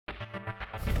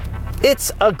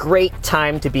It's a great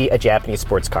time to be a Japanese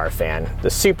sports car fan. The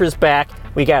Supra's back,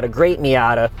 we got a great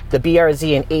Miata, the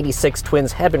BRZ and 86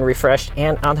 Twins have been refreshed,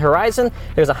 and on the horizon,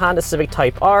 there's a Honda Civic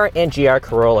Type R and GR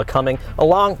Corolla coming,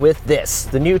 along with this,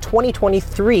 the new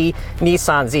 2023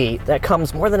 Nissan Z that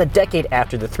comes more than a decade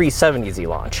after the 370Z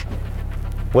launch.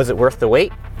 Was it worth the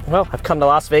wait? Well, I've come to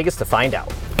Las Vegas to find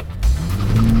out.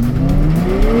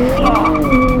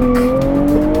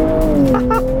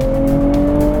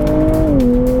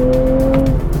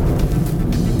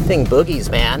 Thing boogies,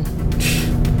 man.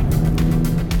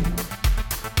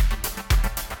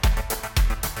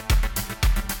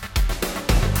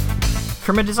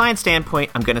 From a design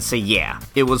standpoint, I'm gonna say yeah,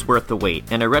 it was worth the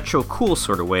wait, in a retro cool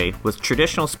sort of way with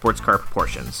traditional sports car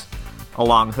proportions. A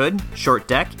long hood, short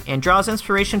deck, and draws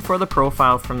inspiration for the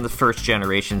profile from the first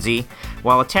generation Z,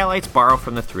 while Italites borrow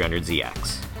from the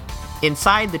 300ZX.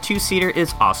 Inside, the two-seater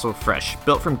is also fresh,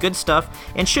 built from good stuff,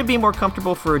 and should be more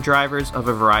comfortable for drivers of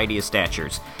a variety of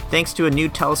statures, thanks to a new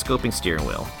telescoping steering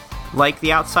wheel. Like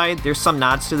the outside, there's some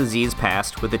nods to the Z's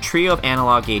past, with a trio of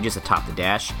analog gauges atop the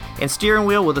dash, and steering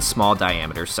wheel with a small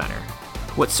diameter center.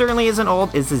 What certainly isn't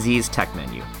old is the Z's tech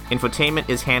menu. Infotainment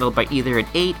is handled by either an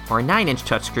 8 or 9-inch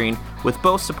touchscreen, with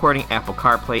both supporting Apple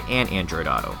CarPlay and Android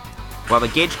Auto, while the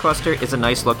gauge cluster is a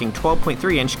nice-looking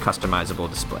 12.3-inch customizable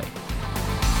display.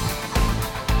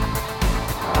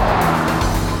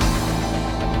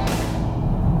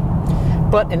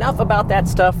 But enough about that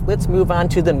stuff, let's move on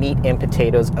to the meat and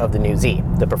potatoes of the new Z,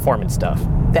 the performance stuff.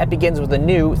 That begins with a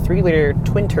new 3-liter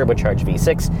twin-turbocharged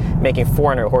V6, making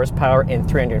 400 horsepower and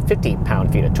 350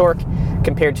 pound-feet of torque.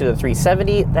 Compared to the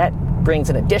 370, that brings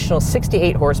an additional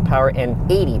 68 horsepower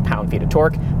and 80 pound-feet of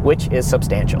torque, which is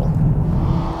substantial.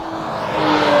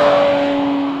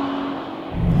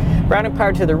 Rounding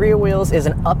power to the rear wheels is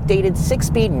an updated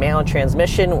 6-speed manual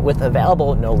transmission with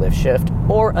available no-lift shift,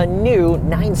 or a new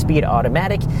 9-speed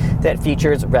automatic that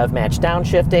features rev match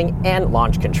downshifting and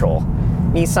launch control.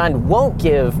 Nissan won't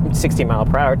give 60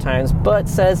 mile/hour times, but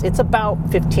says it's about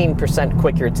 15%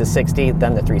 quicker to 60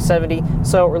 than the 370,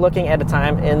 so we're looking at a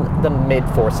time in the mid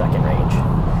 4-second range.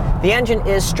 The engine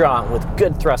is strong with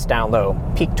good thrust down low.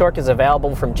 Peak torque is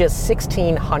available from just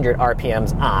 1600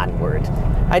 RPMs onward.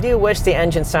 I do wish the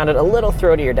engine sounded a little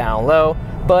throatier down low,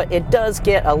 but it does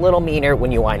get a little meaner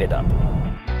when you wind it up.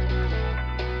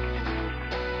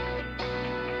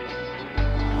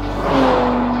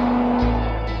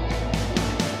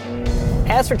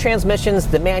 As for transmissions,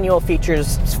 the manual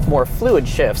features more fluid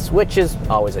shifts, which is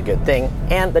always a good thing,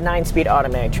 and the 9-speed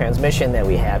automatic transmission that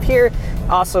we have here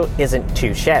also isn't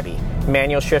too shabby.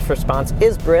 Manual shift response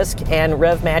is brisk, and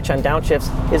rev match on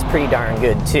downshifts is pretty darn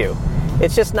good too.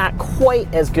 It's just not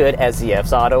quite as good as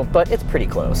ZF's Auto, but it's pretty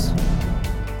close.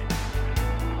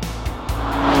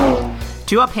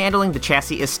 To up handling, the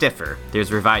chassis is stiffer.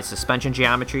 There's revised suspension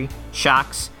geometry,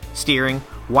 shocks, steering,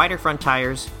 wider front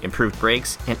tires, improved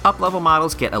brakes, and up-level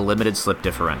models get a limited slip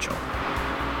differential.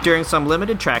 During some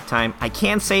limited track time, I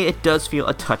can say it does feel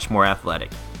a touch more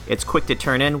athletic. It's quick to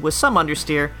turn in with some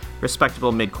understeer,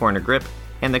 respectable mid-corner grip,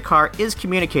 and the car is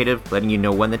communicative, letting you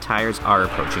know when the tires are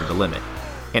approaching the limit.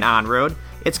 And on-road,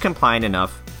 it's compliant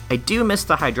enough. I do miss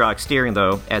the hydraulic steering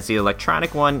though, as the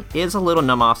electronic one is a little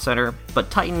numb off-center,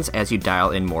 but tightens as you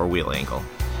dial in more wheel angle.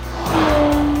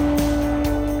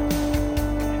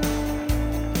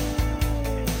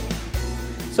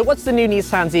 So what's the new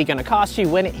Nissan Z going to cost you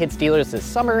when it hits dealers this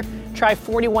summer? Try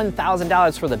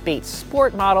 $41,000 for the base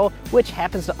sport model, which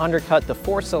happens to undercut the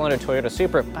 4-cylinder Toyota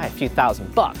Supra by a few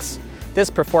 $1,000s. This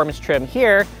performance trim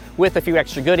here, with a few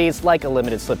extra goodies like a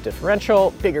limited slip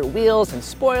differential, bigger wheels, and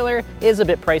spoiler, is a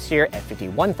bit pricier at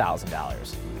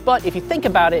 $51,000. But if you think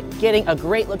about it, getting a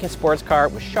great looking sports car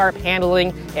with sharp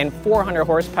handling and 400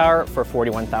 horsepower for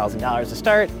 $41,000 to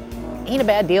start ain't a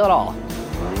bad deal at all.